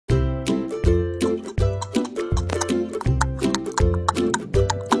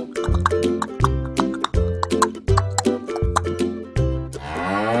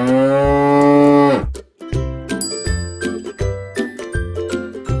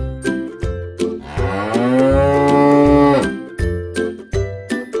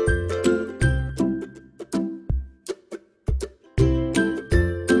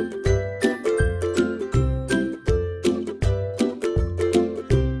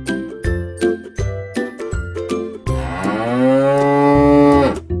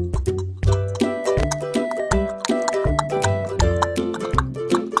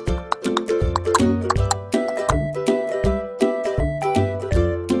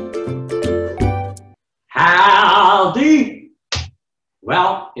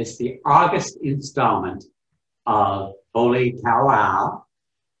It's the August installment of Holy Cowow.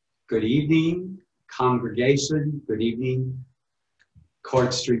 Good evening, congregation. Good evening,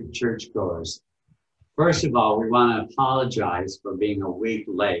 Court Street churchgoers. First of all, we want to apologize for being a week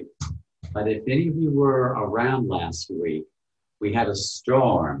late. But if any of you were around last week, we had a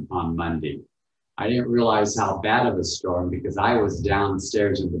storm on Monday. I didn't realize how bad of a storm because I was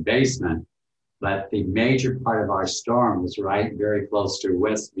downstairs in the basement. But the major part of our storm was right very close to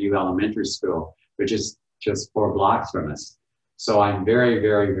Westview Elementary School, which is just 4 blocks from us. So I'm very,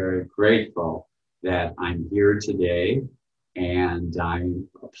 very, very grateful that I'm here today. And I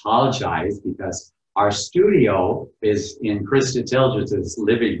apologize because our studio is in Krista Tilge's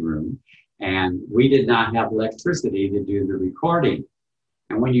living room, and we did not have electricity to do the recording.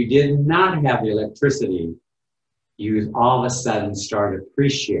 And when you did not have the electricity, you all of a sudden start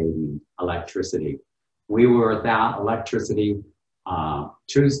appreciating electricity. We were without electricity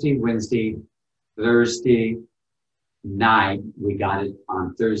Tuesday, Wednesday, Thursday night. We got it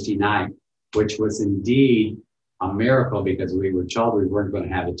on Thursday night, which was indeed a miracle because we were told we weren't going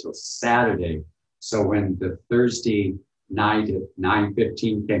to have it till Saturday. So when the Thursday night at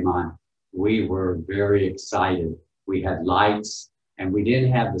 9:15 came on, we were very excited. We had lights and we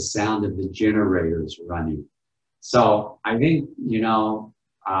didn't have the sound of the generators running. So I think,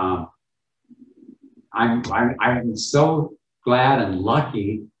 I'm so glad and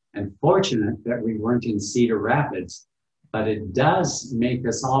lucky and fortunate that we weren't in Cedar Rapids, but it does make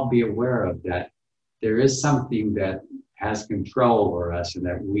us all be aware of that there is something that has control over us and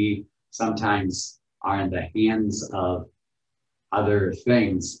that we sometimes are in the hands of other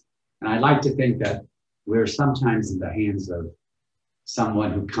things. And I like to think that we're sometimes in the hands of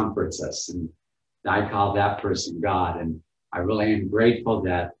someone who comforts us, and I call that person God. And I really am grateful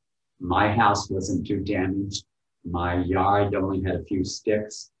that my house wasn't too damaged. My yard only had a few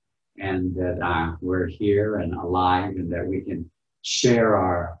sticks, and that we're here and alive, and that we can share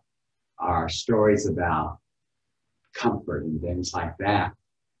our stories about comfort and things like that.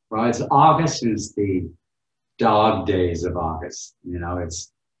 Well, it's August, and it's the dog days of August.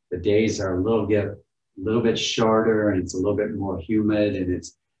 It's the days are a little bit shorter, and it's a little bit more humid, and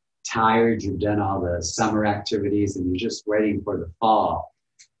it's tired. You've done all the summer activities, and you're just waiting for the fall.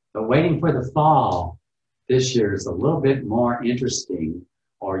 But waiting for the fall this year is a little bit more interesting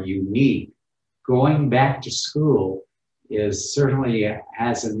or unique. Going back to school is certainly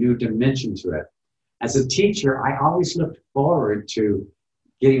has a new dimension to it. As a teacher, I always looked forward to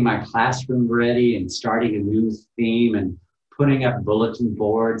getting my classroom ready and starting a new theme and putting up bulletin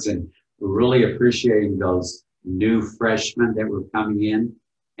boards and really appreciating those new freshmen that were coming in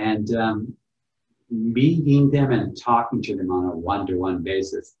and meeting them and talking to them on a one-to-one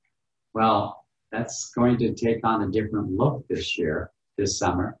basis. Well, that's going to take on a different look this year,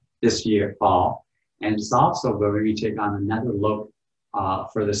 fall. And it's also going to take on another look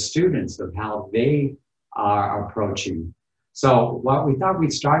for the students of how they are approaching. So what we thought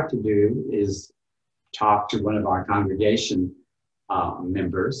we'd start to do is talk to one of our congregation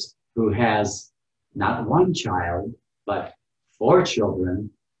members who has not one child, but 4 children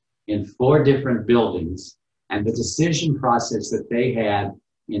in 4 different buildings, and the decision process that they had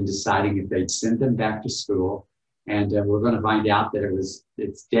in deciding if they'd send them back to school. And we're going to find out that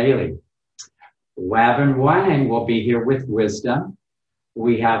it's daily. Wavin Wang will be here with wisdom.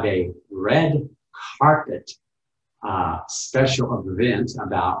 We have a red carpet special event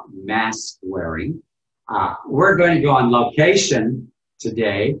about mask wearing. We're going to go on location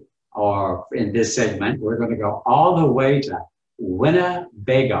today, or in this segment, we're going to go all the way to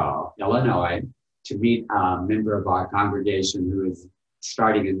Winnebago, Illinois, to meet a member of our congregation who is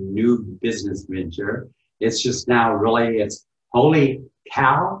starting a new business venture. It's just now it's Holy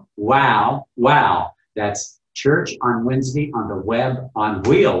Cow Wow. Wow. That's church on Wednesday on the web on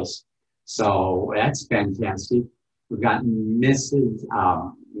wheels. So that's fantastic. We've got messages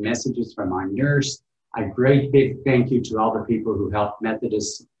from our nurse. A great big thank you to all the people who helped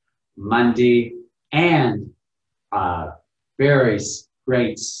Methodist Monday, and very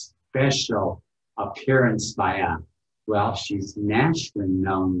great special appearance by she's nationally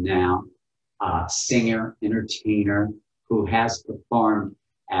known now, singer, entertainer who has performed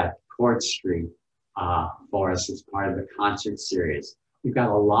at Court Street for us as part of the concert series. We've got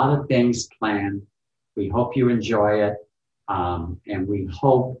a lot of things planned. We hope you enjoy it, and we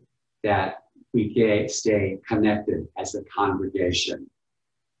hope that we stay connected as a congregation.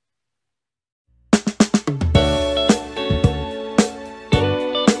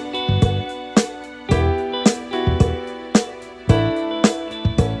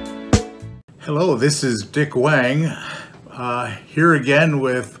 Hello, this is Dick Wang. here again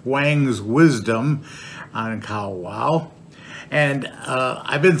with Wang's Wisdom on Cowow. And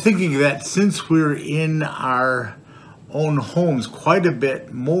I've been thinking that since we're in our own homes quite a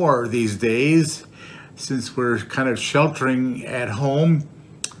bit more these days, since we're kind of sheltering at home,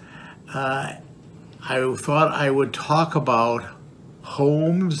 I thought I would talk about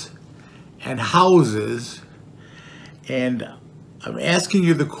homes and houses. And I'm asking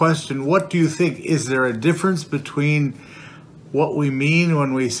you the question, what do you think? Is there a difference between what we mean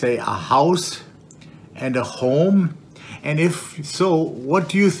when we say a house and a home? And if so, what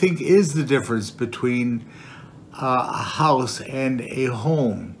do you think is the difference between a house and a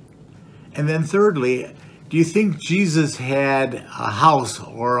home? And then thirdly, do you think Jesus had a house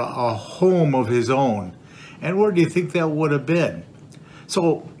or a home of his own? And where do you think that would have been?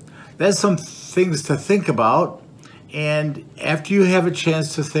 So that's some things to think about. And after you have a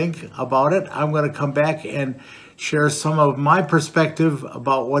chance to think about it, I'm going to come back and share some of my perspective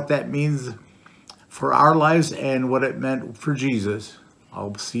about what that means for our lives and what it meant for Jesus.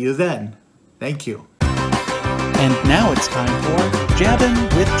 I'll see you then. Thank you. And now it's time for Jabbin'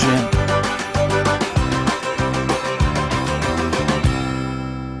 with Jim.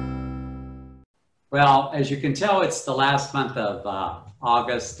 Well, as you can tell, it's the last month of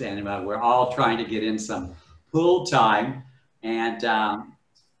August, and we're all trying to get in some pool time. And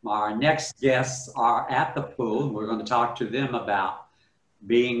our next guests are at the pool, and we're going to talk to them about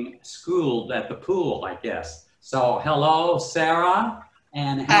being schooled at the pool, I guess. So, hello, Sarah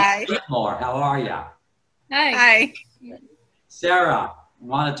and Hi. Whitmore. How are you? Hi. Sarah, I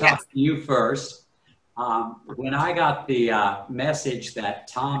want to talk to you first. When I got the message that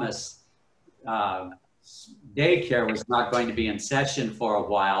Thomas daycare was not going to be in session for a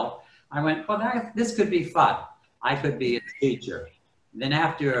while, I went, well, this could be fun. I could be a teacher. Then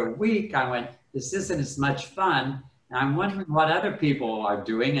after a week, I went, this isn't as much fun. And I'm wondering what other people are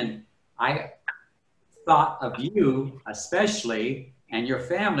doing. And I thought of you especially and your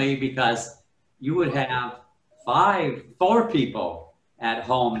family, because you would have 4 people at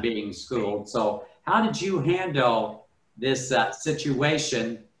home being schooled. So how did you handle this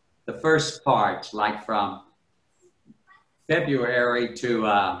situation, the first part, like from February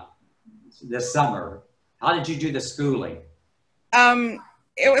to this summer? How did you do the schooling?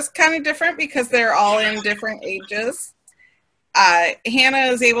 It was kind of different because they're all in different ages. Hannah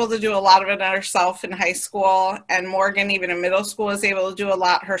is able to do a lot of it herself in high school, and Morgan, even in middle school, is able to do a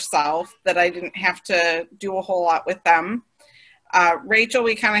lot herself that I didn't have to do a whole lot with them. Rachel,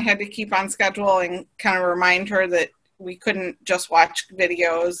 we kind of had to keep on schedule and kind of remind her that we couldn't just watch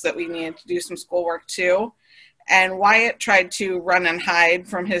videos, that we needed to do some schoolwork too. And Wyatt tried to run and hide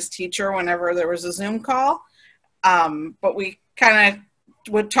from his teacher whenever there was a Zoom call. But we kind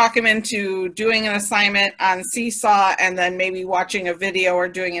of would talk him into doing an assignment on Seesaw and then maybe watching a video or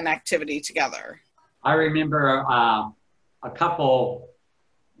doing an activity together. I remember a couple,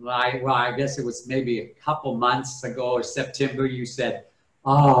 I guess it was maybe a couple months ago or September, you said,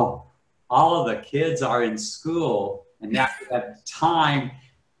 oh, all of the kids are in school and now you have time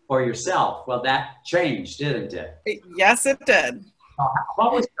for yourself. Well, that changed, didn't it? Yes, it did.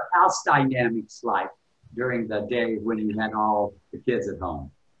 What was your house dynamics like during the day when you had all the kids at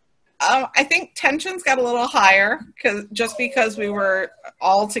home? I think tensions got a little higher because we were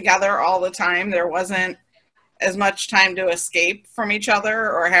all together all the time. There wasn't as much time to escape from each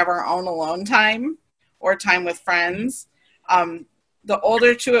other or have our own alone time or time with friends. The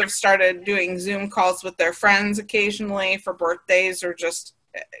older two have started doing Zoom calls with their friends occasionally for birthdays or just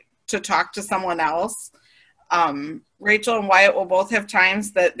to talk to someone else. Rachel and Wyatt will both have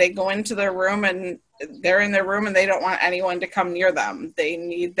times that they go into their room and they're in their room and they don't want anyone to come near them. They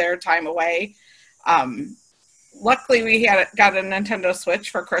need their time away. Luckily, we got a Nintendo Switch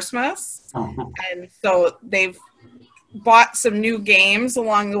for Christmas. And so they've bought some new games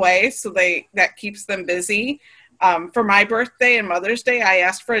along the way, so that keeps them busy. For my birthday and Mother's Day, I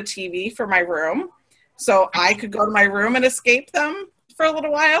asked for a TV for my room so I could go to my room and escape them for a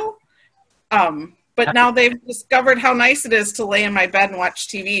little while. But now they've discovered how nice it is to lay in my bed and watch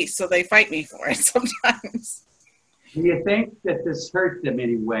TV, so they fight me for it sometimes. Do you think that this hurt them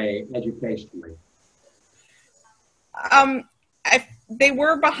anyway educationally? They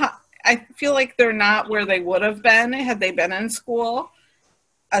were behind. I feel like they're not where they would have been had they been in school,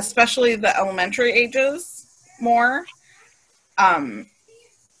 especially the elementary ages more.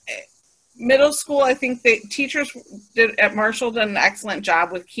 Middle school, I think the teachers at Marshall did an excellent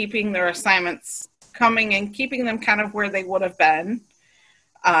job with keeping their assignments coming and keeping them kind of where they would have been.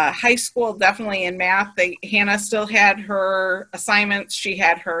 High school, definitely in math, Hannah still had her assignments. She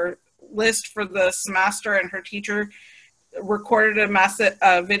had her list for the semester, and her teacher recorded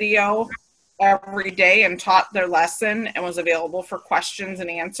a video every day and taught their lesson and was available for questions and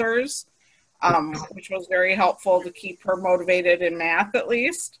answers, which was very helpful to keep her motivated in math at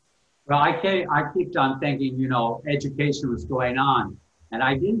least. Well, I kept on thinking, you know, education was going on. And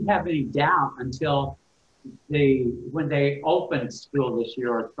I didn't have any doubt until when they opened school this year,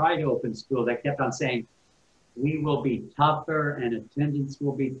 or tried to open school, they kept on saying, we will be tougher and attendance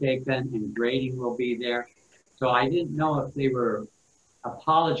will be taken and grading will be there. So I didn't know if they were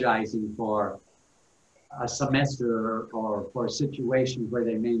apologizing for a semester or for a situation where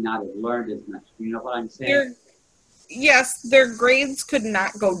they may not have learned as much. You know what I'm saying? Yes, their grades could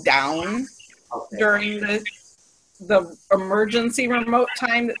not go down during the emergency remote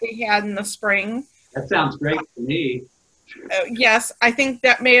time that they had in the spring. That sounds great to me. Yes, I think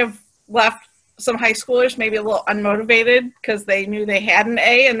that may have left some high schoolers maybe a little unmotivated because they knew they had an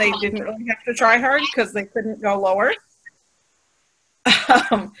A and they didn't really have to try hard because they couldn't go lower.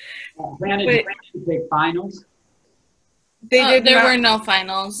 Granted, did you take finals? There were no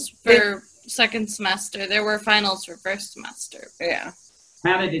finals for second semester. There were finals for first semester. Yeah.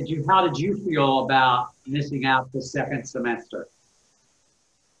 Hannah, how did you feel about missing out the second semester?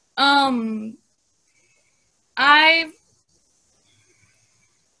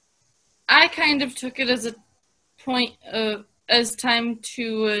 I kind of took it as a point as time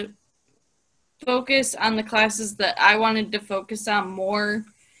to focus on the classes that I wanted to focus on more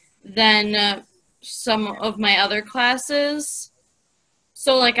than some of my other classes.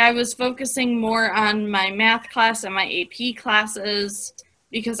 So like I was focusing more on my math class and my AP classes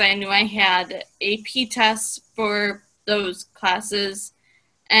because I knew I had AP tests for those classes,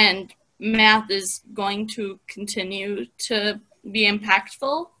 and math is going to continue to be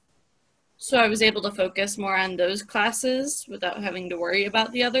impactful. So I was able to focus more on those classes without having to worry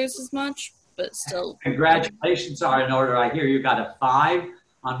about the others as much, but still. Congratulations are in order. I hear you got a 5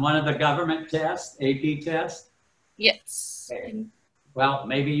 on one of the government tests, AP tests. Yes. Okay. Well,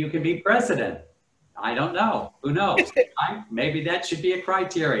 maybe you can be president. I don't know. Who knows? Right? Maybe that should be a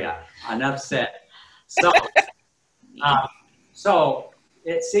criteria. Enough said. So, so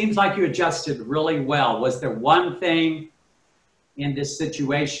it seems like you adjusted really well. Was there one thing in this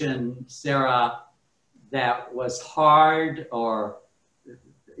situation, Sarah, that was hard or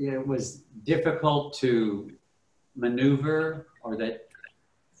it was difficult to maneuver, or that?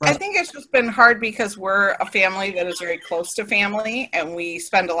 I think it's just been hard because we're a family that is very close to family, and we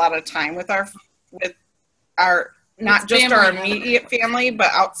spend a lot of time with our not just our immediate family, but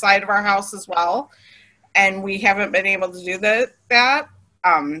outside of our house as well. And we haven't been able to do that.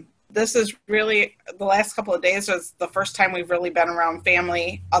 This is really, the last couple of days was the first time we've really been around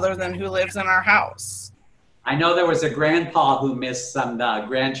family other than who lives in our house. I know there was a grandpa who missed some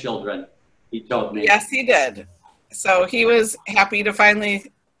grandchildren, he told me. Yes, he did. So he was happy to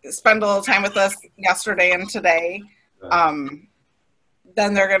finally spend a little time with us yesterday and today.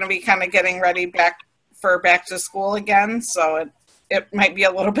 Then they're going to be kind of getting ready back to school again. So it might be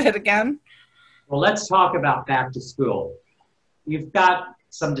a little bit again. Well, let's talk about back to school. You've got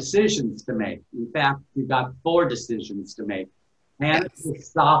some decisions to make. In fact, you've got 4 decisions to make. Hannah's a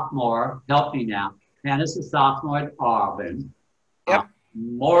sophomore. Help me now. Hannah's a sophomore at Auburn. Yep.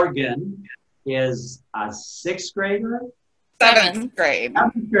 Morgan is a 6th grader. 7th grade.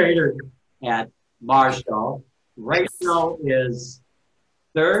 7th grader at Marshall. Rachel is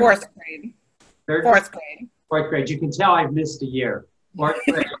 4th grade. 4th grade. 4th grade. You can tell I've missed a year. 4th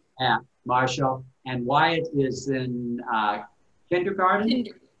grade at Marshall. And Wyatt is in kindergarten?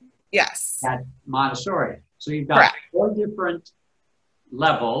 Yes. At Montessori. So you've got Correct. 4 different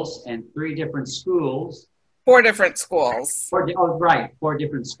levels and 3 different schools. 4 different schools. 4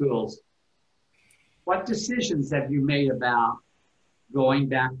 different schools. What decisions have you made about going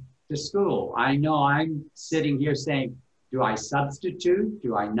back to school? I know I'm sitting here saying, do I substitute?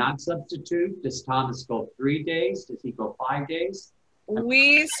 Do I not substitute? Does Thomas go 3 days? Does he go 5 days?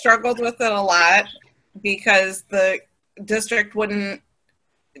 We struggled with it a lot because the district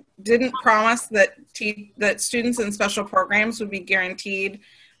didn't promise that students in special programs would be guaranteed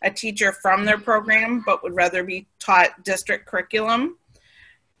a teacher from their program, but would rather be taught district curriculum.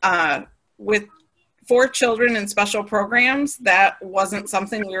 With 4 children in special programs, that wasn't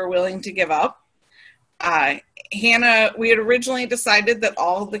something we were willing to give up. Hannah, we had originally decided that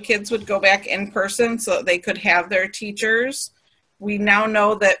all the kids would go back in person so that they could have their teachers. We now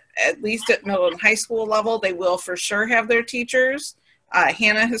know that at least at middle and high school level, they will for sure have their teachers.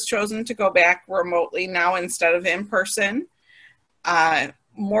 Hannah has chosen to go back remotely now instead of in person.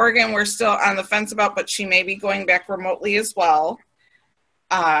 Morgan, we're still on the fence about, but she may be going back remotely as well.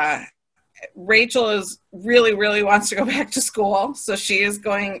 Rachel is really wants to go back to school, so she is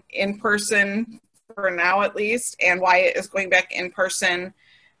going in person for now at least, and Wyatt is going back in person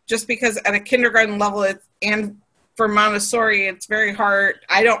just because at a kindergarten level and for Montessori it's very hard.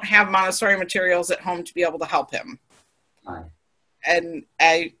 I don't have Montessori materials at home to be able to help him. Right. And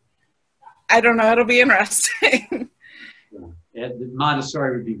I don't know, it'll be interesting.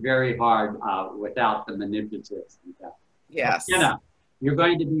 Montessori would be very hard without the manipulatives. Yes. You're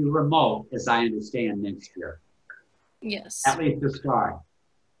going to be remote, as I understand, next year. Yes. At least to start.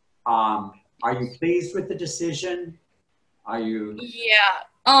 Are you pleased with the decision? Are you? Yeah.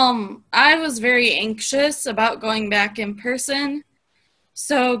 I was very anxious about going back in person.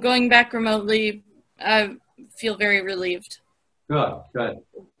 So going back remotely, I feel very relieved. Good.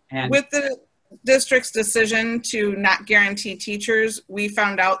 And with the district's decision to not guarantee teachers, we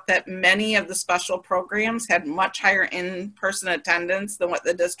found out that many of the special programs had much higher in-person attendance than what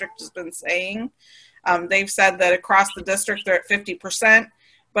the district has been saying. They've said that across the district they're at 50%,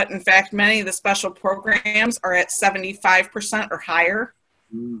 but in fact many of the special programs are at 75% or higher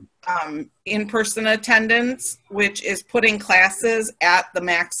in-person attendance, which is putting classes at the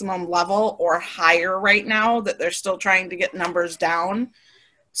maximum level or higher right now, that they're still trying to get numbers down.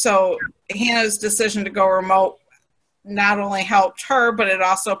 So Hannah's decision to go remote not only helped her, but it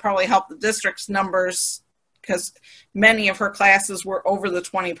also probably helped the district's numbers because many of her classes were over the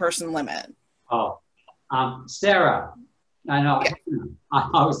 20-person limit. Sarah, I know, yeah. I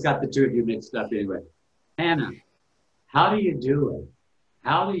always got the two of you mixed up anyway. Hannah, how do you do it?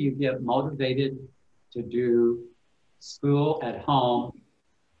 How do you get motivated to do school at home?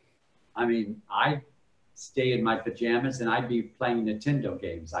 I mean, I stay in my pajamas and I'd be playing Nintendo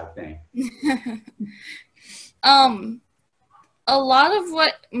games, I think. A lot of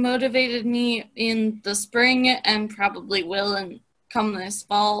what motivated me in the spring and probably will and come this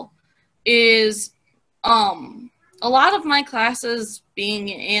fall is a lot of my classes being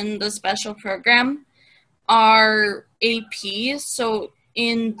in the special program are AP. So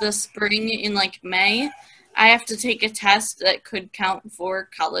in the spring, in like May, I have to take a test that could count for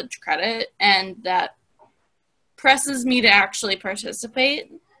college credit, and that presses me to actually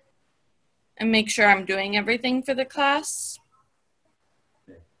participate and make sure I'm doing everything for the class.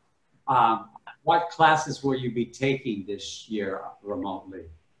 What classes will you be taking this year remotely?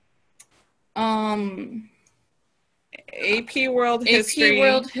 AP World History. AP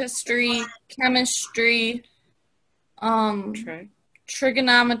World History, Chemistry,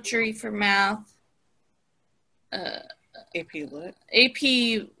 Trigonometry for math, AP Lit.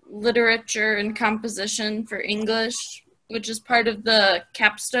 AP Literature and Composition for English, which is part of the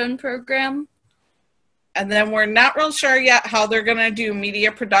capstone program. And then we're not real sure yet how they're going to do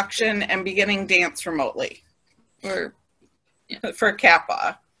media production and beginning dance remotely for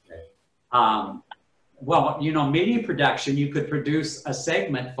Kappa. Well, you know, media production, you could produce a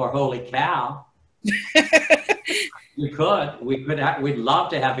segment for Holy Cow. You could. We'd love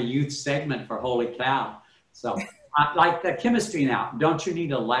to have a youth segment for Holy Cow. So, like the chemistry now, don't you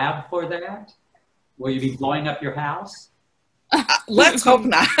need a lab for that? Will you be blowing up your house? Let's hope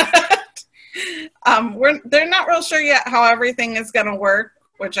not. They're not real sure yet how everything is going to work,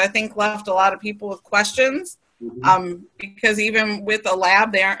 which I think left a lot of people with questions. Because even with a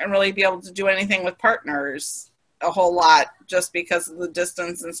lab, they aren't going to really be able to do anything with partners a whole lot just because of the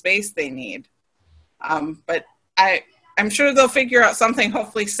distance and space they need. But I'm sure they'll figure out something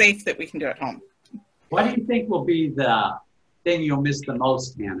hopefully safe that we can do at home. What do you think will be the thing you'll miss the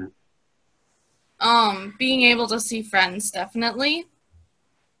most, Hannah? Being able to see friends, definitely.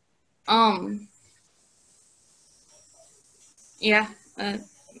 Yeah.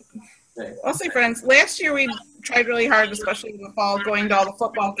 I'll say friends. Last year we tried really hard, especially in the fall, going to all the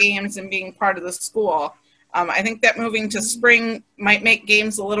football games and being part of the school. I think that moving to spring might make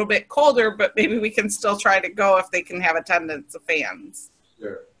games a little bit colder, but maybe we can still try to go if they can have attendance of fans.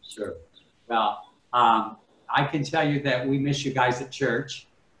 Sure. Well, I can tell you that we miss you guys at church.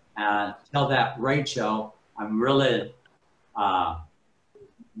 Tell that Rachel, I'm really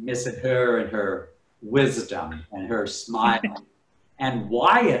missing her and her wisdom and her smile. And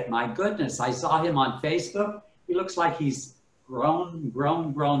Wyatt, my goodness, I saw him on Facebook. He looks like he's grown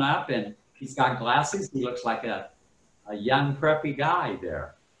up, and he's got glasses. He looks like a young, preppy guy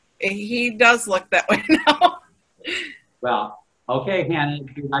there. He does look that way now. Well, okay, Hannah,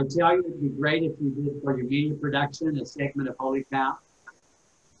 did I tell you it'd be great if you did for your media production a segment of Holy Cow?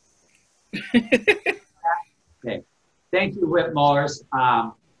 Okay. Thank you, Whitmores.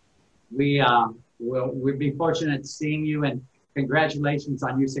 We'll be fortunate seeing you, and congratulations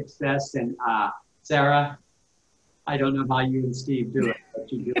on your success. And Sarah, I don't know how you and Steve do it,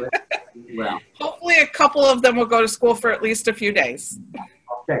 but you do it. Well, Hopefully a couple of them will go to school for at least a few days.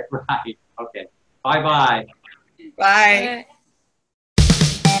 okay, right. Okay. Bye-bye. Bye.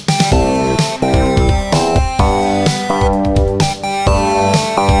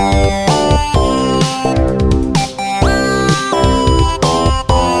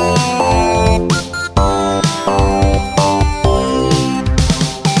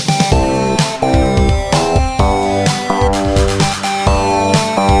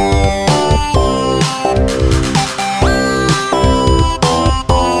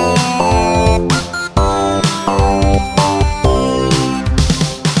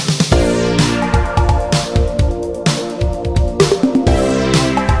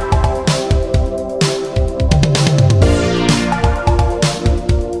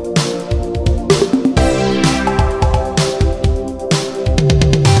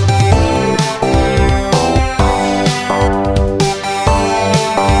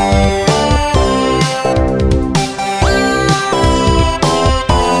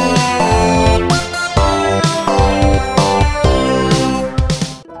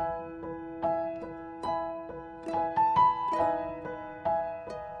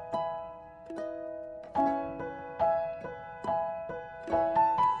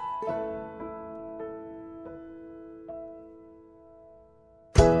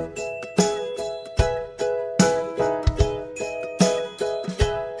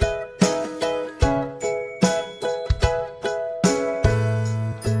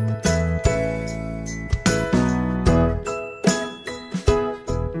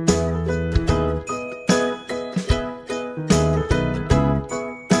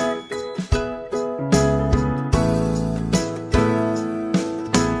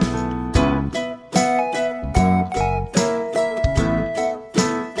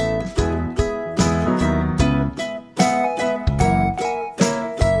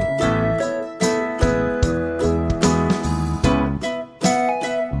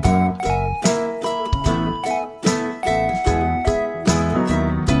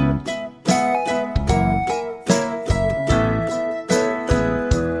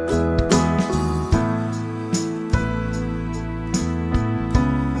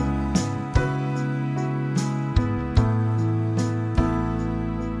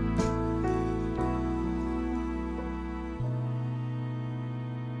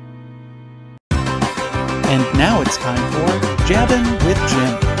 And now it's time for Jabbin' with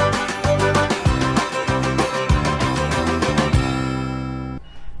Jim.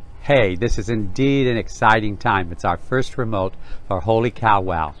 Hey, this is indeed an exciting time. It's our first remote for Holy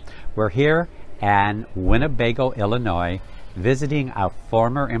Cowow. We're here in Winnebago, Illinois, visiting a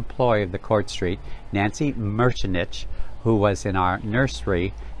former employee of the Court Street, Nancy Merchanich, who was in our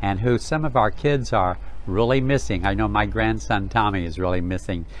nursery and who some of our kids are really missing. I know my grandson Tommy is really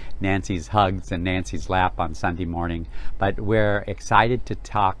missing Nancy's hugs and Nancy's lap on Sunday morning, but we're excited to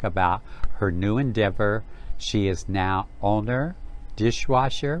talk about her new endeavor. She is now owner,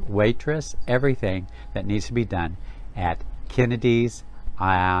 dishwasher, waitress, everything that needs to be done at Kennedy's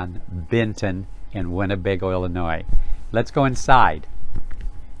on Benton in Winnebago, Illinois. Let's go inside.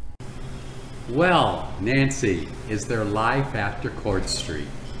 Well, Nancy, is there life after Court Street?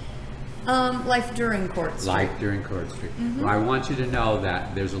 Life during Court Street. Life during Court Street. Well, I want you to know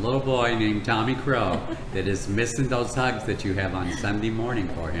that there's a little boy named Tommy Crow that is missing those hugs that you have on Sunday morning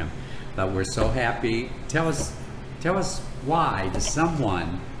for him. But we're so happy. Tell us why does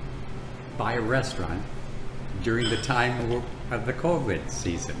someone buy a restaurant during the time of the COVID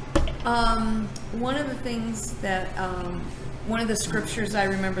season? One of the things that, one of the scriptures I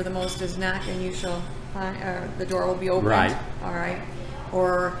remember the most is knock and you shall find, the door will be opened. Right. All right.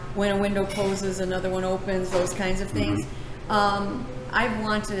 Or when a window closes, another one opens, those kinds of things. I've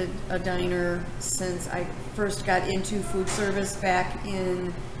wanted a diner since I first got into food service back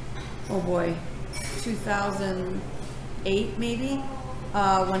in, 2008 maybe,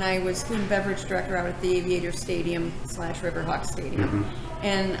 when I was food and beverage director out at the Aviator Stadium / Riverhawk Stadium.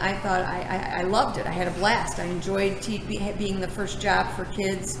 And I thought, I loved it. I had a blast. I enjoyed being the first job for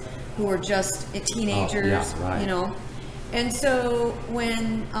kids who were just teenagers, you know. And so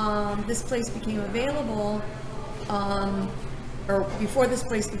when this place became available, or before this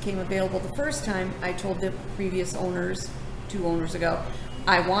place became available the first time, I told the previous owners, 2 owners ago,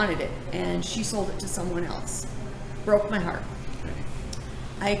 I wanted it, and she sold it to someone else. Broke my heart.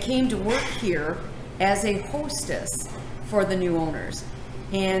 I came to work here as a hostess for the new owners.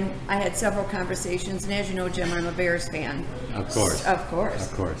 And I had several conversations, and as you know, Jim, I'm a Bears fan. Of course. Of course.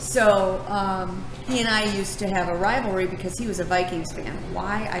 Of course. So he and I used to have a rivalry because he was a Vikings fan.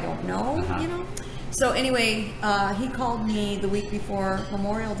 Why? I don't know, you know. So anyway, he called me the week before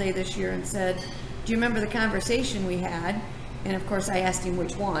Memorial Day this year and said, "Do you remember the conversation we had?" And of course, I asked him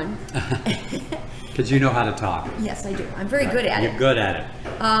which one. Because you know how to talk. Yes, I do. I'm very good at it. You're good at it.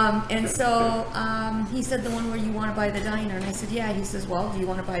 And so he said, "The one where you want to buy the diner." And I said, "Yeah." He says, "Well, do you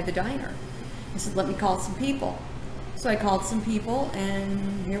want to buy the diner?" I said, "Let me call some people." So I called some people,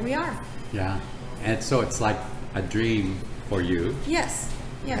 and here we are. Yeah. And so it's like a dream for you. Yes,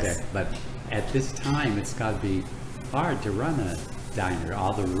 yes. Okay. But at this time, it's got to be hard to run a diner,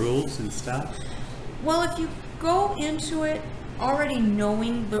 all the rules and stuff. Well, if you go into it already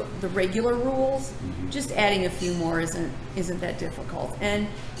knowing the regular rules, just adding a few more isn't that difficult. And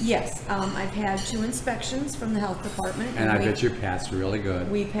yes, I've had 2 inspections from the health department. And I bet you passed really good.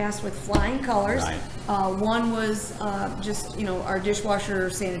 We passed with flying colors. Right. One was just, our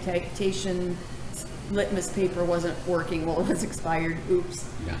dishwasher sanitation litmus paper wasn't working. Well, it was expired. Oops.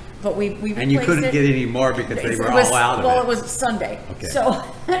 Yeah. But we replaced and you couldn't it. get any more because they were all out of it. Well, it was Sunday. Okay. So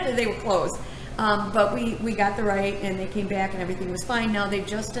they were closed. But we got the right, and they came back, and everything was fine. Now they've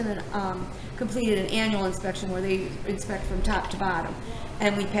just completed an annual inspection where they inspect from top to bottom,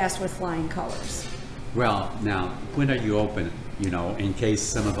 and we passed with flying colors. Well, now, when are you open, in case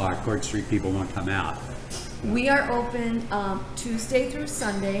some of our Court Street people won't come out? We are open Tuesday through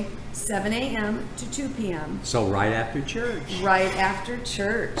Sunday, 7 a.m. to 2 p.m. So right after church. Right after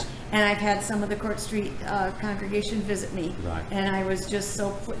church. And I've had some of the Court Street congregation visit me. Right. And I was just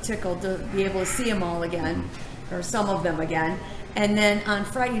so tickled to be able to see them all again, or some of them again. And then on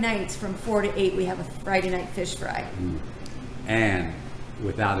Friday nights from 4 to 8, we have a Friday night fish fry. And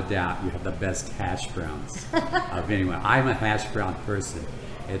without a doubt, you have the best hash browns of anyone. I'm a hash brown person.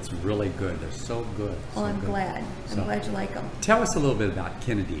 It's really good. They're so good. Oh, I'm glad. I'm glad you like them. Tell us a little bit about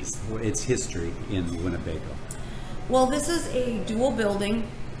Kennedy's, its history in Winnebago. Well, this is a dual building.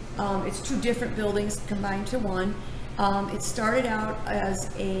 It's 2 different buildings combined to one. It started out as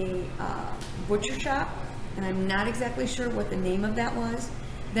a butcher shop, and I'm not exactly sure what the name of that was.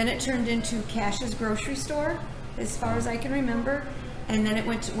 Then it turned into Cash's grocery store, as far as I can remember. And then it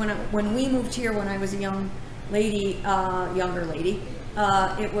went to, when we moved here, when I was a younger lady,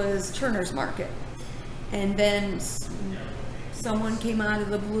 it was Turner's Market. And then someone came out of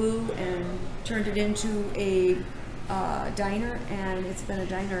the blue and turned it into a diner, and it's been a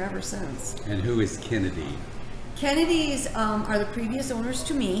diner ever since. And who is Kennedy? Kennedy's are the previous owners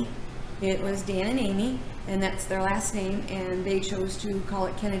to me. It was Dan and Amy, and that's their last name, and they chose to call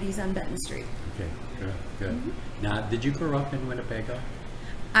it Kennedy's on Benton Street. Okay, good. Now, did you grow up in Winnebago?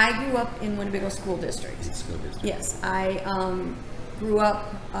 I grew up in Winnebago School District. School district. Yes, I grew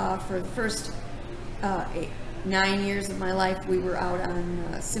up for the first 9 years of my life. We were out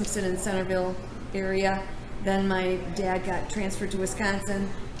on Simpson and Centerville area. Then my dad got transferred to Wisconsin.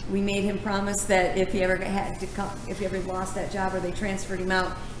 We made him promise that if he ever lost that job or they transferred him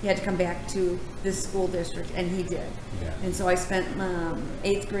out, he had to come back to this school district, and he did. Yeah. And so I spent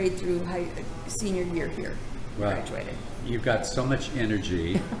 8th grade through senior year here. Well, graduated. You've got so much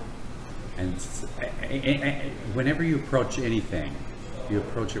energy, and whenever you approach anything, you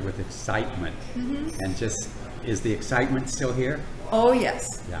approach it with excitement. And just, is the excitement still here? Oh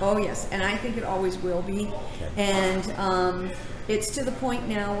yes, yeah. Oh yes, and I think it always will be. Okay. And it's to the point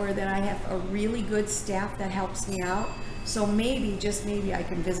now where that I have a really good staff that helps me out. So maybe, just maybe, I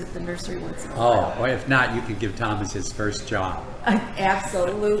can visit the nursery once in a while. Or if not, you could give Thomas his first job.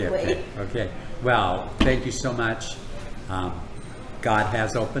 Absolutely. Okay. Well, thank you so much. God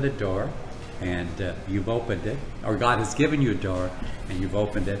has opened a door, and you've opened it, or God has given you a door, and you've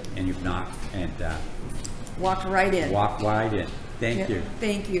opened it, and you've knocked, and walked right in. Walked right in. Thank you.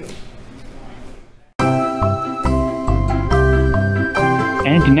 Thank you.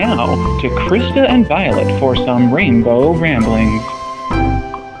 And now to Krista and Violet for some rainbow ramblings.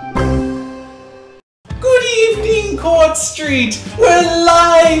 Good evening, Court Street. We're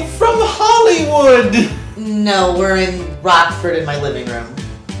live from Hollywood. No, we're in Rockford in my living room.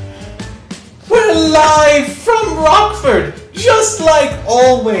 We're live from Rockford, just like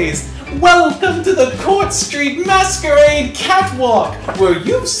always. Welcome to the Court Street Masquerade Catwalk, where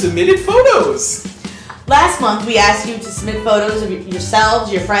you've submitted photos. Last month, we asked you to submit photos of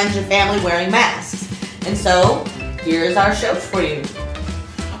yourselves, your friends, your family wearing masks. And so, here's our show for you.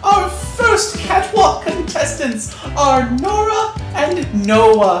 Our first catwalk contestants are Nora and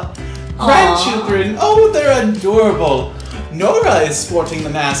Noah. Grandchildren, oh, they're adorable. Nora is sporting the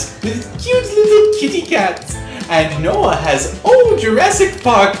mask with cute little kitty cats. And Noah has old Jurassic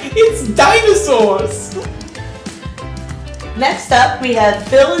Park, it's dinosaurs. Next up, we have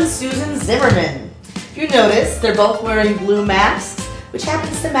Phil and Susan Zimmerman. If you notice, they're both wearing blue masks. which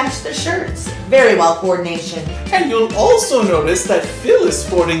happens to match their shirts. Very well coordination. And you'll also notice that Phil is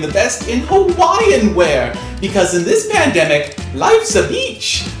sporting the best in Hawaiian wear, because in this pandemic, life's a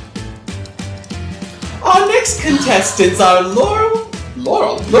beach. Our next contestants are Laurel,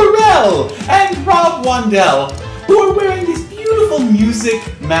 and Rob Wandell, who are wearing these beautiful music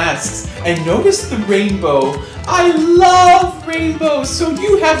masks. And notice the rainbow. I love rainbows, so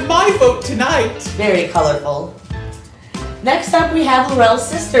you have my vote tonight. Very colorful. Next up, we have Laurel's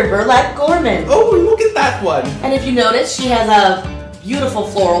sister, Burlette Gorman. Oh, look at that one. And if you notice, she has a beautiful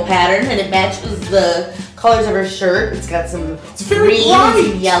floral pattern, and it matches the colors of her shirt. It's got some green and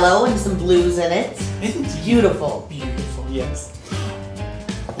some yellow and some blues in it. It's beautiful. Beautiful, yes.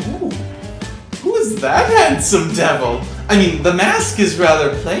 Ooh, who is that handsome devil? I mean, the mask is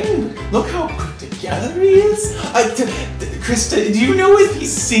rather plain. Look how put together he is. Krista, do you know if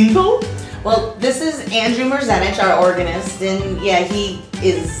he's single? Well, this is Andrew Merzenich, our organist, and yeah, he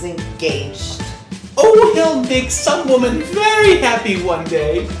is engaged. Oh, he'll make some woman very happy one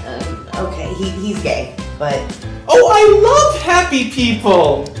day. Okay, he's gay, but... Oh, I love happy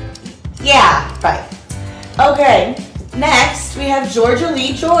people! Yeah, right. Okay, next we have Georgia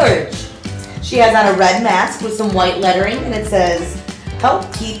Lee George. She has on a red mask with some white lettering, and it says,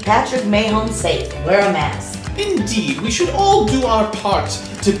 "Help keep Patrick Mayholm safe. Wear a mask." Indeed, we should all do our part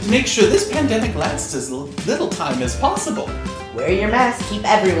to make sure this pandemic lasts as little time as possible. Wear your mask, keep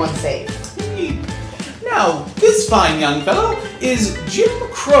everyone safe. Indeed. Now, this fine young fellow is Jim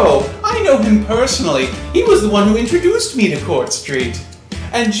Crow. I know him personally. He was the one who introduced me to Court Street.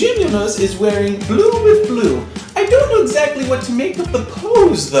 And Jim, you notice, is wearing blue with blue. I don't know exactly what to make of the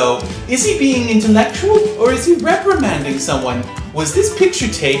pose, though. Is he being intellectual, or is he reprimanding someone? Was this picture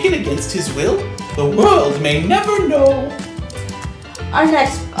taken against his will? The world may never know. Our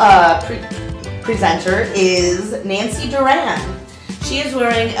next presenter is Nancy Duran. She is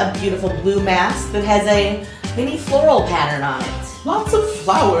wearing a beautiful blue mask that has a mini floral pattern on it. Lots of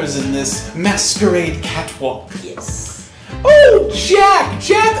flowers in this masquerade catwalk. Yes. Oh, Jack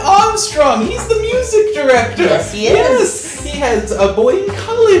Armstrong. He's the music director. Yes, he is. Yes, he has a boy in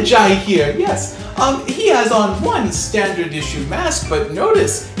college, I hear. Yes. He has on one standard issue mask, but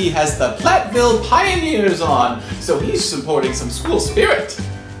notice he has the Platteville Pioneers on, so he's supporting some school spirit.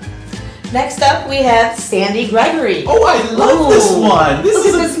 Next up, we have Sandy Gregory. Oh, I love this one. Look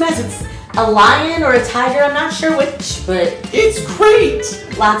at this mess. It's a lion or a tiger. I'm not sure which, but it's great.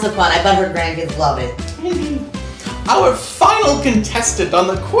 Lots of fun. I bet her grandkids love it. Our final contestant on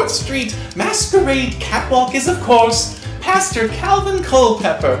the Court Street Masquerade Catwalk is, of course, Pastor Calvin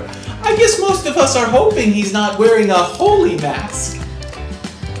Culpepper. I guess most of us are hoping he's not wearing a holy mask.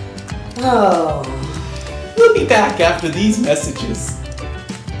 Oh. We'll be back after these messages.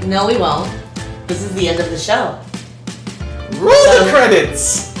 No, we won't. This is the end of the show. Roll the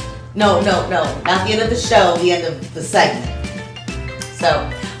credits! No. Not the end of the show, the end of the segment. So,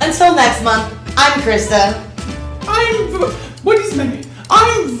 until next month, I'm Krista. What is my name?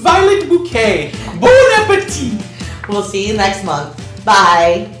 I'm Violet Bouquet. Bon appetit! We'll see you next month.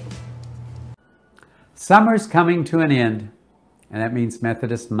 Bye. Summer's coming to an end, and that means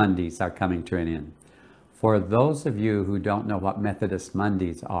Methodist Mondays are coming to an end. For those of you who don't know what Methodist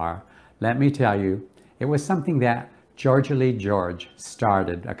Mondays are, let me tell you, it was something that Georgia Lee George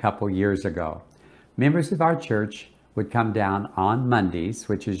started a couple years ago. Members of our church would come down on Mondays,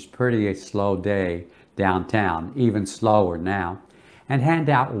 which is pretty a slow day downtown, even slower now, and hand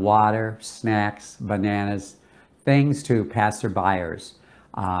out water, snacks, bananas, things to passerbyers.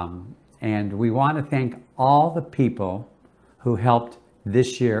 And we want to thank all the people who helped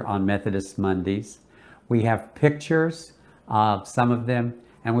this year on Methodist Mondays. We have pictures of some of them,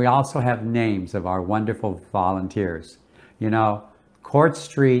 and we also have names of our wonderful volunteers. You know, Court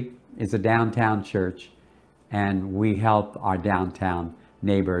Street is a downtown church, and we help our downtown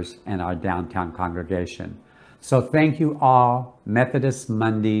neighbors and our downtown congregation. So thank you all, Methodist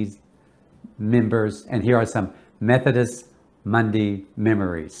Mondays members, and here are some Methodist Monday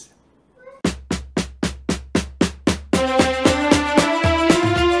memories.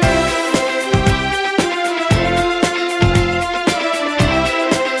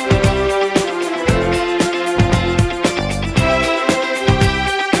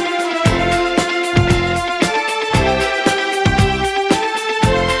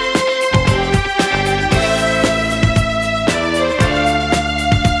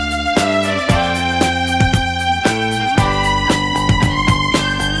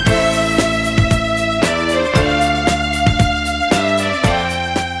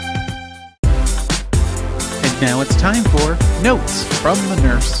 Now it's time for Notes from the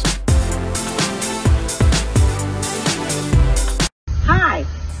Nurse.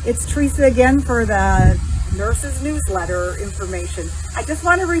 It's Teresa again for the Nurses Newsletter information. I just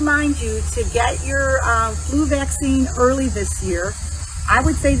want to remind you to get your flu vaccine early this year. I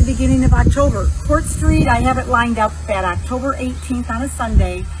would say the beginning of October. Court Street, I have it lined up at October 18th on a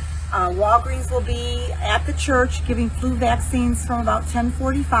Sunday. Walgreens will be at the church giving flu vaccines from about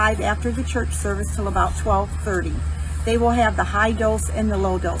 10:45 after the church service till about 12:30. They will have the high dose and the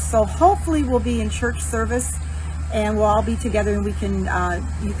low dose. So hopefully we'll be in church service and we'll all be together and we can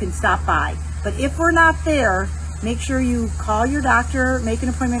you can stop by. But if we're not there, make sure you call your doctor, make an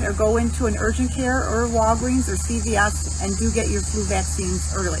appointment, or go into an urgent care or Walgreens or CVS and do get your flu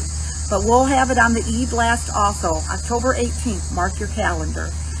vaccines early. But we'll have it on the e-blast also, October 18th. Mark your calendar.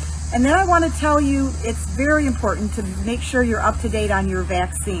 And then I want to tell you, it's very important to make sure you're up to date on your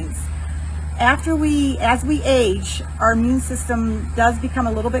vaccines. As we age, our immune system does become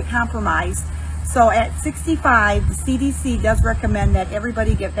a little bit compromised. So at 65, the CDC does recommend that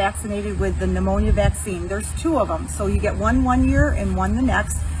everybody get vaccinated with the pneumonia vaccine. There's 2 of them, so you get one year and one the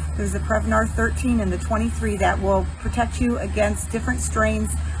next. There's the Prevnar 13 and the 23 that will protect you against different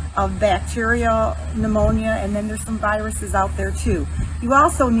strains of bacterial pneumonia, and then there's some viruses out there too. You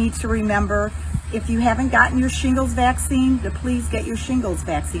also need to remember, if you haven't gotten your shingles vaccine, to please get your shingles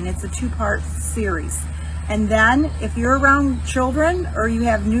vaccine. It's a 2-part series. And then if you're around children or you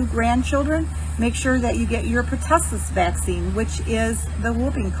have new grandchildren, make sure that you get your pertussis vaccine, which is the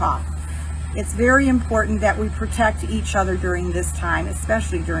whooping cough. It's very important that we protect each other during this time,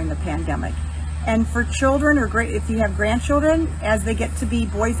 especially during the pandemic. And for children, or if you have grandchildren, as they get to be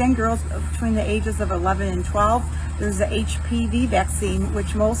boys and girls between the ages of 11 and 12, there's the HPV vaccine,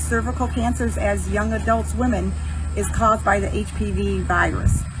 which most cervical cancers as young adults, women, is caused by the HPV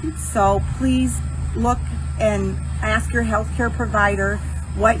virus. So please look and ask your healthcare provider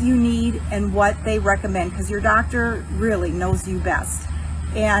what you need and what they recommend, because your doctor really knows you best.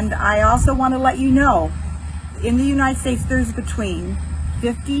 And I also want to let you know, in the United States, there's between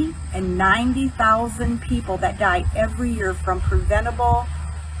 50 and 90,000 people that die every year from preventable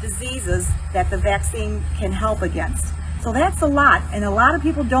diseases that the vaccine can help against. So that's a lot, and a lot of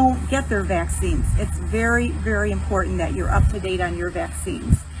people don't get their vaccines. It's very, very important that you're up to date on your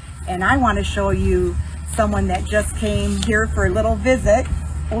vaccines. And I want to show you someone that just came here for a little visit.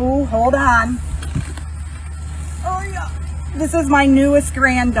 Oh, hold on. Oh yeah. This is my newest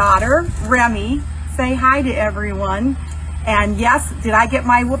granddaughter, Remy. Say hi to everyone. And yes, did I get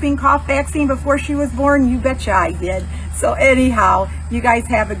my whooping cough vaccine before she was born? You betcha I did. So anyhow, you guys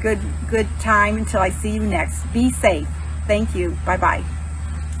have a good time until I see you next. Be safe. Thank you. Bye-bye.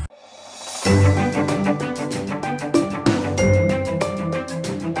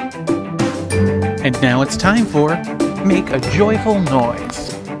 And now it's time for Make a Joyful Noise.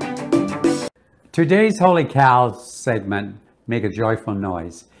 Today's Holy Cow segment, Make a Joyful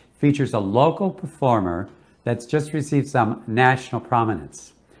Noise, features a local performer that's just received some national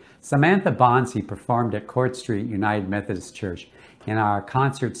prominence. Samantha Bonsi performed at Court Street United Methodist Church in our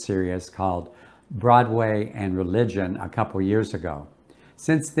concert series called Broadway and Religion a couple years ago.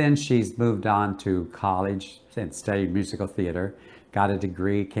 Since then, she's moved on to college and studied musical theater, got a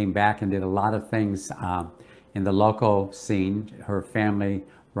degree, came back and did a lot of things in the local scene. Her family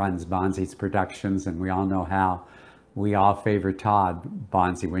runs Bonsi's Productions, and we all know how we all favor Todd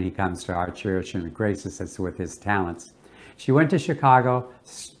Bonsi when he comes to our church and graces us with his talents. She went to Chicago,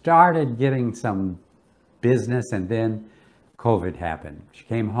 started getting some business, and then COVID happened. She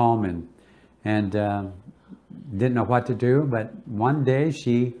came home and didn't know what to do, but one day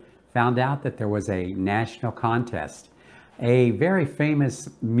she found out that there was a national contest. A very famous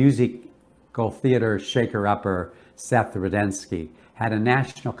musical theater shaker-upper, Seth Rudensky, had a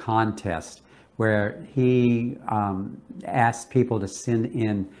national contest where he asked people to send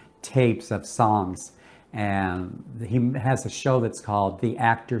in tapes of songs. And he has a show that's called The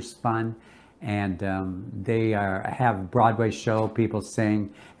Actors Fund, and they have a Broadway show, people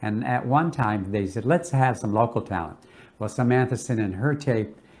sing. And at one time they said, let's have some local talent. Well, Samantha sent in her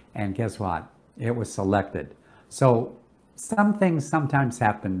tape, and guess what? It was selected. So some things sometimes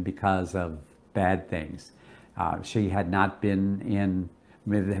happen because of bad things. She had not been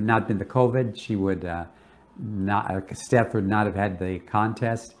had not been the COVID, she would Steph would not have had the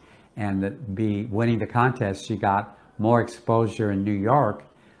contest, and be winning the contest. She got more exposure in New York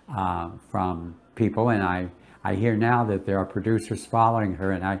from people, and I hear now that there are producers following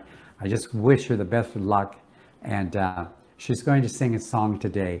her, and I just wish her the best of luck. And she's going to sing a song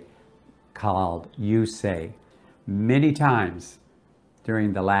today called You Say. Many times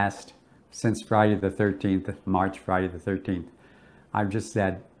during the last, since Friday the 13th, March Friday the 13th, I've just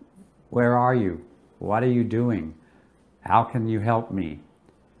said, where are you? What are you doing? How can you help me?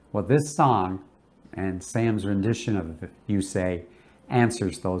 Well, this song and Sam's rendition of You Say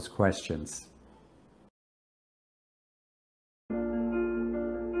answers those questions. I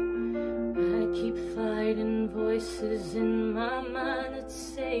keep fighting voices in my mind that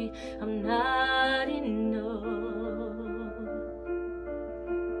say I'm not enough.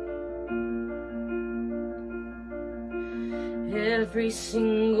 Every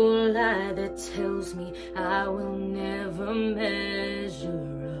single lie that tells me I will never measure up.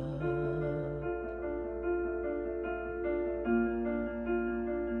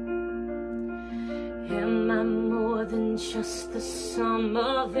 Am I more than just the sum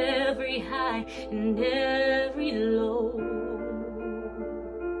of every high and every low?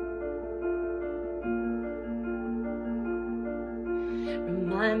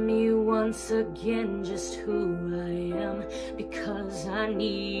 Remind me once again just who I am, because I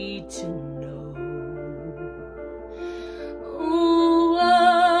need to know. Ooh,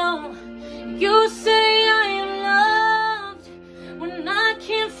 oh, you say I am loved when I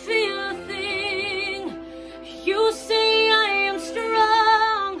can't feel a thing. You say I am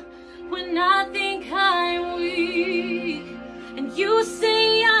strong when I think I'm weak. And you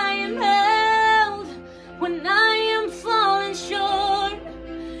say I am held when I am falling short.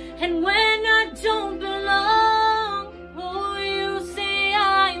 And when I don't belong, oh, you say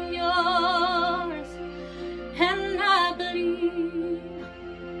I'm yours. And I believe,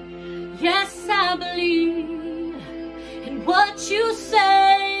 yes, I believe in what you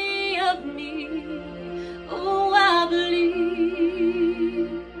say of me. Oh, I believe.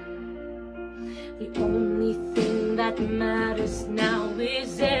 The only thing that matters now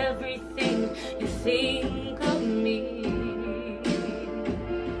is everything you think of me.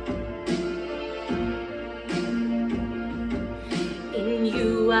 In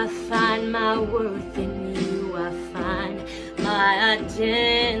you I find my worth, in you I find my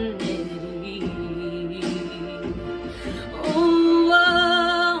identity.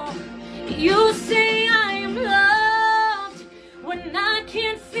 Oh, you say I am loved when I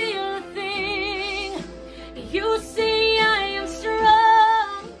can't feel a thing. You say I am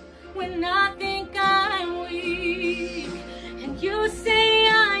strong when I think I'm weak. And you say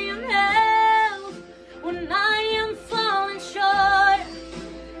I am held when I am falling short.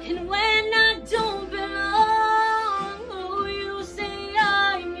 And when I don't belong, oh, you say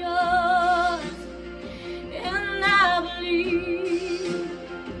I'm yours. And I believe,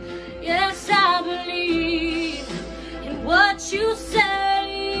 yes, I believe in what you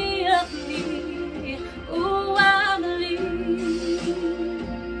say of me. Oh, I believe.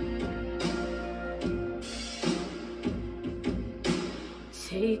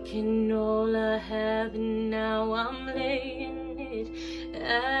 Taking all I have and now I'm laying it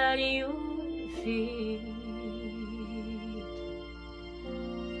at your feet.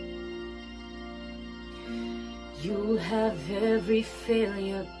 You'll have every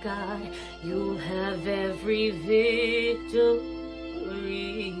failure, God. You'll have every victory.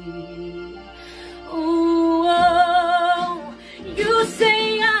 Oh, you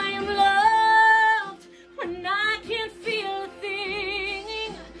say I am loved when I can't feel a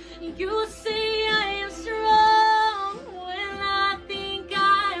thing. You say I am strong when I think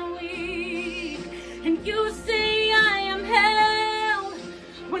I'm weak. And you say I am held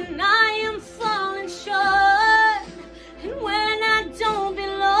when I am falling short. And when I don't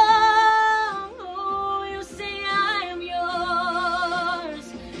belong, oh, you say I am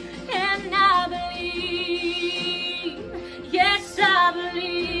yours. And I believe, yes, I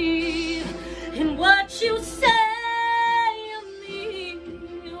believe in what you say of me.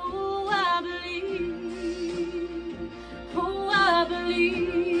 Oh, I believe, oh, I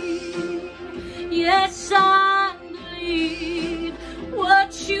believe, yes, I believe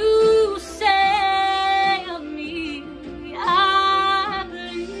what you say of me. I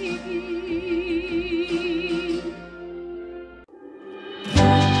believe.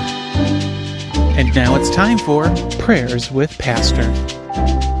 And now it's time for Prayers with Pastor.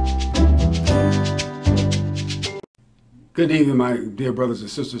 Good evening, my dear brothers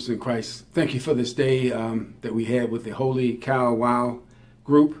and sisters in Christ. Thank you for this day that we had with the Holy Cowow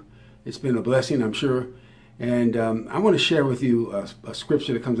group. It's been a blessing, I'm sure. And I want to share with you a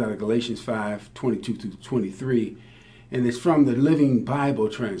scripture that comes out of Galatians 5:22-23. And it's from the Living Bible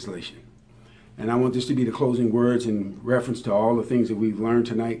translation. And I want this to be the closing words in reference to all the things that we've learned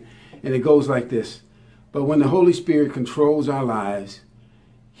tonight. And it goes like this. But when the Holy Spirit controls our lives,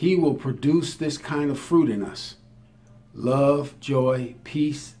 He will produce this kind of fruit in us: love, joy,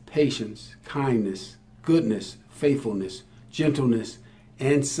 peace, patience, kindness, goodness, faithfulness, gentleness,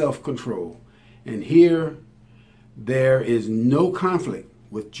 and self-control. And here there is no conflict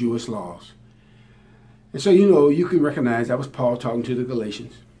with Jewish laws. And so, you can recognize that was Paul talking to the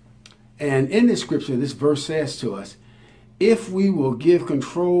Galatians. And in this scripture, this verse says to us, if we will give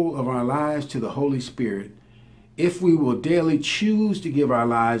control of our lives to the Holy Spirit, if we will daily choose to give our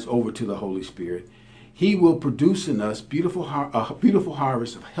lives over to the Holy Spirit, He will produce in us a beautiful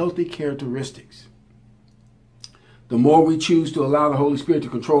harvest of healthy characteristics. The more we choose to allow the Holy Spirit to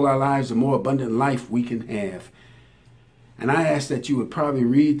control our lives, the more abundant life we can have. And I ask that you would probably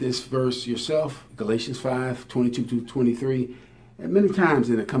read this verse yourself, Galatians 5:22-23, and many times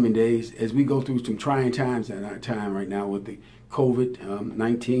in the coming days as we go through some trying times in our time right now with the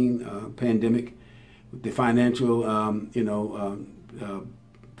COVID-19 pandemic, with the financial,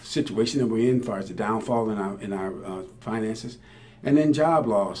 situation that we're in as far as the downfall in our finances, and then job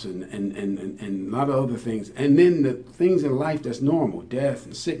loss and a lot of other things. And then the things in life that's normal, death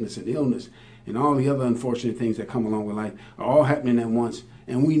and sickness and illness and all the other unfortunate things that come along with life are all happening at once.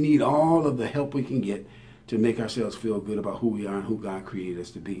 And we need all of the help we can get to make ourselves feel good about who we are and who God created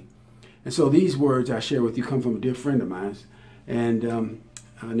us to be. And so these words I share with you come from a dear friend of mine. And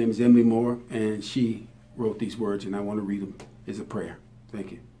her name is Emily Moore, and she wrote these words, and I want to read them as a prayer.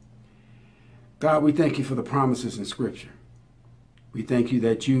 Thank you. God, we thank you for the promises in Scripture. We thank you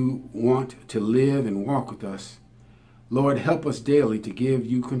that you want to live and walk with us. Lord, help us daily to give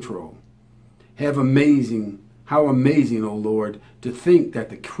you control. How amazing, O Lord, to think that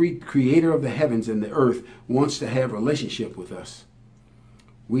the creator of the heavens and the earth wants to have a relationship with us.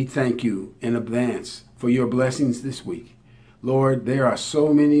 We thank you in advance for your blessings this week. Lord, there are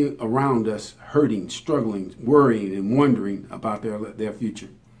so many around us hurting, struggling, worrying, and wondering about their future.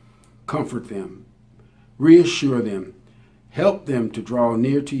 Comfort them. Reassure them. Help them to draw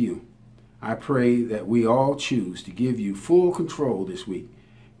near to you. I pray that we all choose to give you full control this week.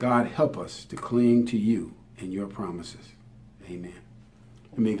 God, help us to cling to you and your promises. Amen.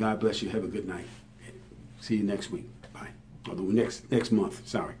 And may God bless you. Have a good night. See you next week. Bye. Although next month.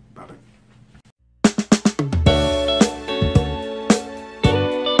 Sorry. Bye-bye.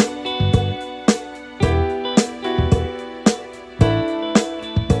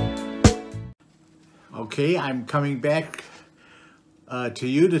 Okay, I'm coming back to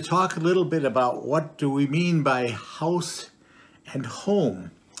you to talk a little bit about what do we mean by house and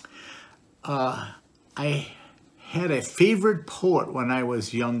home. I had a favorite poet when I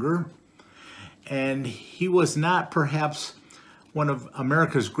was younger, and he was not perhaps one of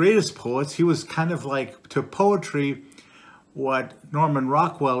America's greatest poets. He was kind of like to poetry what Norman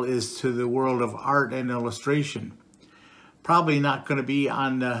Rockwell is to the world of art and illustration. Probably not going to be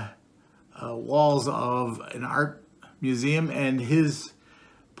on the walls of an art museum, and his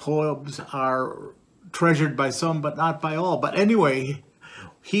poems are treasured by some but not by all. But anyway,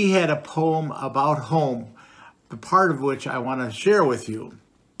 he had a poem about home, the part of which I want to share with you.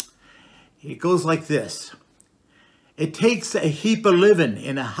 It goes like this. It takes a heap of living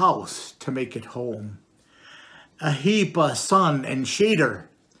in a house to make it home. A heap of sun and shader,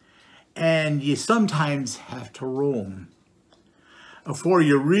 and you sometimes have to roam before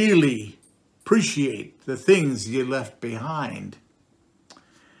you really appreciate the things you left behind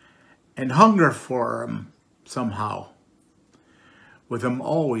and hunger for them somehow, with them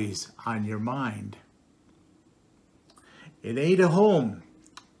always on your mind. It ain't a home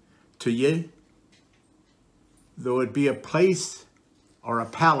to you, though it be a place or a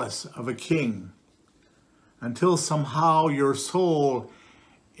palace of a king, until somehow your soul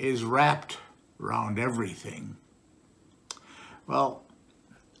is wrapped around everything. Well,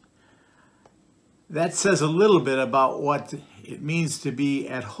 that says a little bit about what it means to be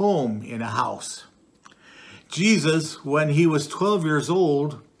at home in a house. Jesus, when he was 12 years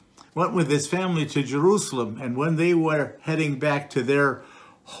old, went with his family to Jerusalem, and when they were heading back to their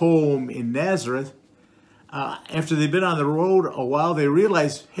home in Nazareth, after they'd been on the road a while, they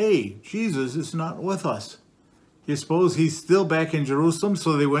realized, hey, Jesus is not with us. You suppose he's still back in Jerusalem?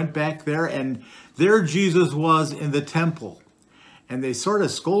 So they went back there, and there Jesus was in the temple. And they sort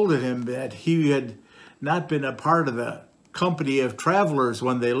of scolded him that he had not been a part of the company of travelers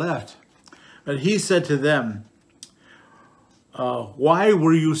when they left. But he said to them, why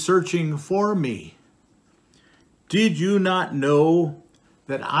were you searching for me? Did you not know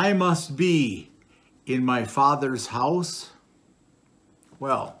that I must be in my Father's house?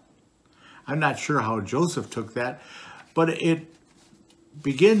 Well, I'm not sure how Joseph took that, but it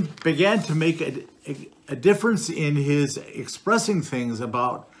began to make a difference in his expressing things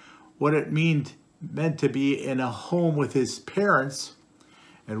about what it meant to be in a home with his parents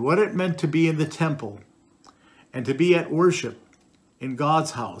and what it meant to be in the temple and to be at worship in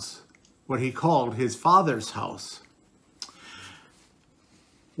God's house, what he called his Father's house.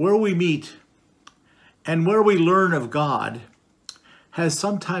 where we meet and where we learn of God has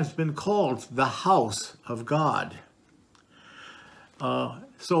sometimes been called the house of God.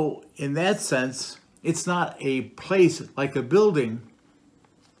 So in that sense, it's not a place like a building,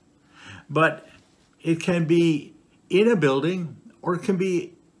 but it can be in a building, or it can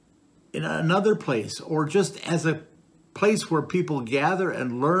be in another place, or just as a place where people gather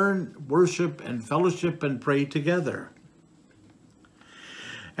and learn, worship, and fellowship and pray together.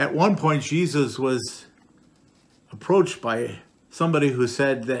 At one point, Jesus was approached by somebody who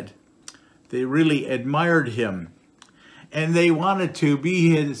said that they really admired him and they wanted to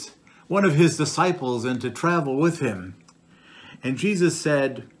be one of his disciples and to travel with him. And Jesus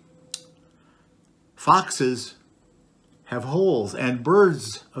said, "Foxes have holes and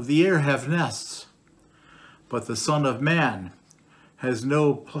birds of the air have nests, but the Son of Man has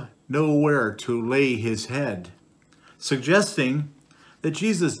nowhere to lay his head," suggesting that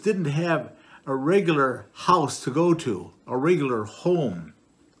Jesus didn't have a regular house to go to, a regular home.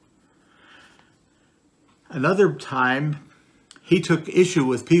 Another time, he took issue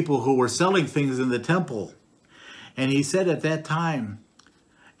with people who were selling things in the temple. And he said at that time,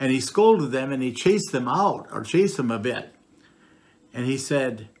 and he scolded them and he chased them out, or chased them a bit. And he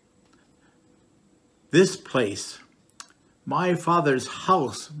said, "This place, my Father's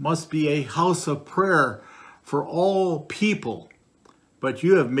house, must be a house of prayer for all people, but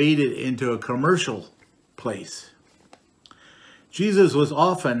you have made it into a commercial place." Jesus was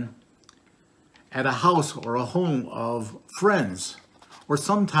often at a house or a home of friends, or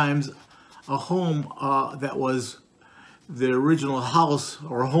sometimes a home that was the original house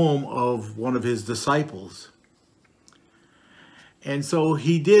or home of one of his disciples. And so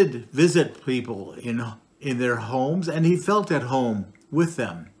he did visit people in their homes, and he felt at home with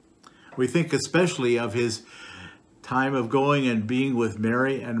them. We think especially of his time of going and being with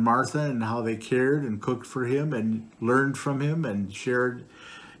Mary and Martha, and how they cared and cooked for him and learned from him and shared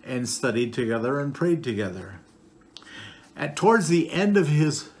and studied together and prayed together. Towards the end of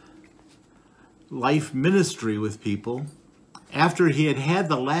his life ministry with people, after he had had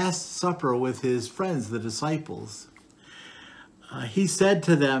the Last Supper with his friends, the disciples, he said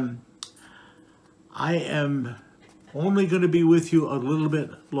to them, "I am only going to be with you a little bit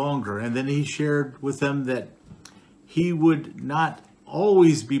longer." And then he shared with them that he would not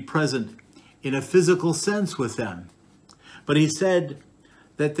always be present in a physical sense with them. But he said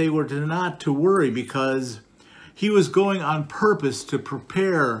that they were not to worry, because he was going on purpose to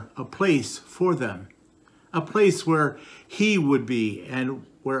prepare a place for them, a place where he would be and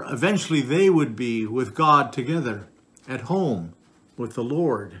where eventually they would be with God together at home with the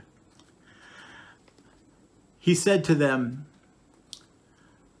Lord. He said to them,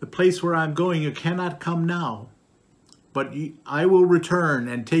 "The place where I'm going, you cannot come now, but I will return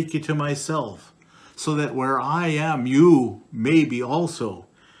and take you to myself, so that where I am, you may be also,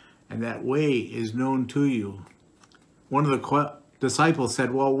 and that way is known to you." One of the disciples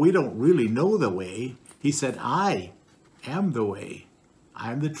said, "Well, we don't really know the way." He said, "I am the way,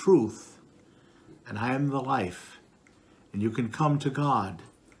 I am the truth, and I am the life, and you can come to God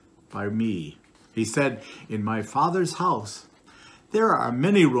by me." He said, "In my Father's house, there are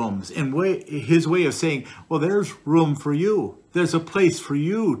many rooms." His way of saying, well, there's room for you. There's a place for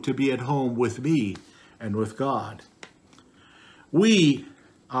you to be at home with me and with God. We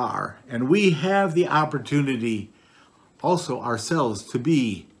are, and we have the opportunity also ourselves to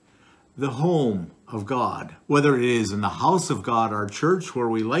be the home of God, whether it is in the house of God, our church, where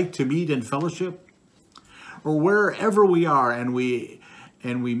we like to meet in fellowship, or wherever we are and we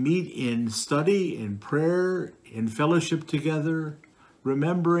meet in study, in prayer, in fellowship together,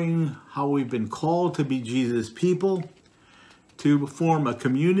 remembering how we've been called to be Jesus' people, to form a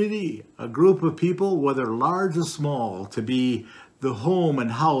community, a group of people, whether large or small, to be the home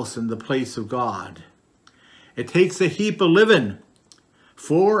and house and the place of God. It takes a heap of living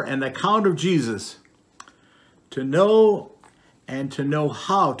for an account of Jesus to know and to know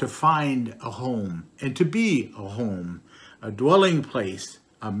how to find a home and to be a home, a dwelling place,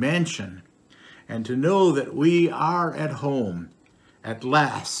 a mansion, and to know that we are at home at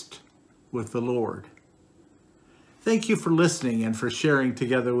last with the Lord. Thank you for listening and for sharing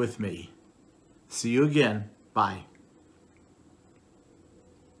together with me. See you again. Bye.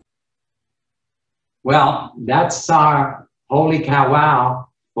 Well, that's our Holy Cowow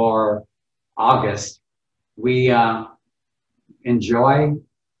for August. We enjoy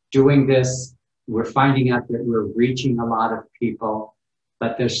doing this. We're finding out that we're reaching a lot of people,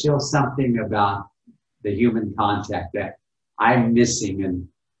 but there's still something about the human contact that I'm missing, and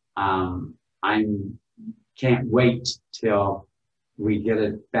I can't wait till we get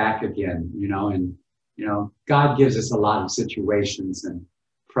it back again, and, God gives us a lot of situations and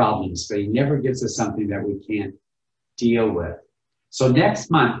problems, but he never gives us something that we can't deal with. So next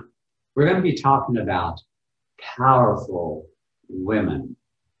month, we're going to be talking about powerful women.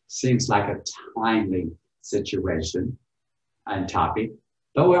 Seems like a timely situation and topic,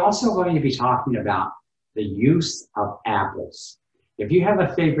 but we're also going to be talking about the use of apples. If you have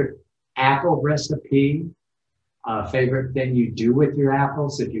a favorite apple recipe, a favorite thing you do with your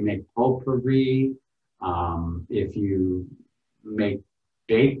apples, if you make potpourri, if you make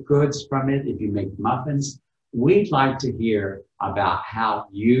baked goods from it, if you make muffins, we'd like to hear about how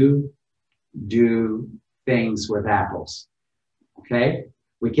you do things with apples. Okay?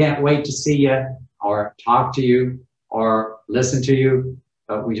 We can't wait to see you or talk to you or listen to you,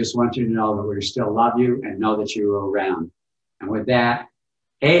 but we just want you to know that we still love you and know that you are around. And with that,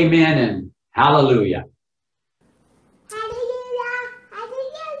 amen and hallelujah.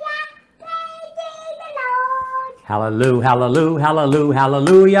 Hallelujah, hallelujah, hallelujah,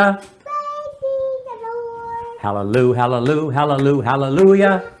 hallelujah. Hallelujah, hallelujah, hallelujah,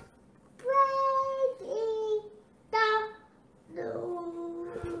 hallelujah.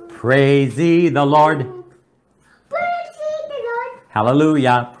 Praise ye the Lord.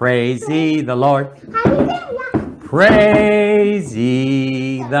 Hallelujah. Praise ye the Lord. Praise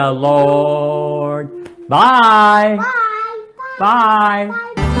ye the Lord. Bye. Bye. Bye.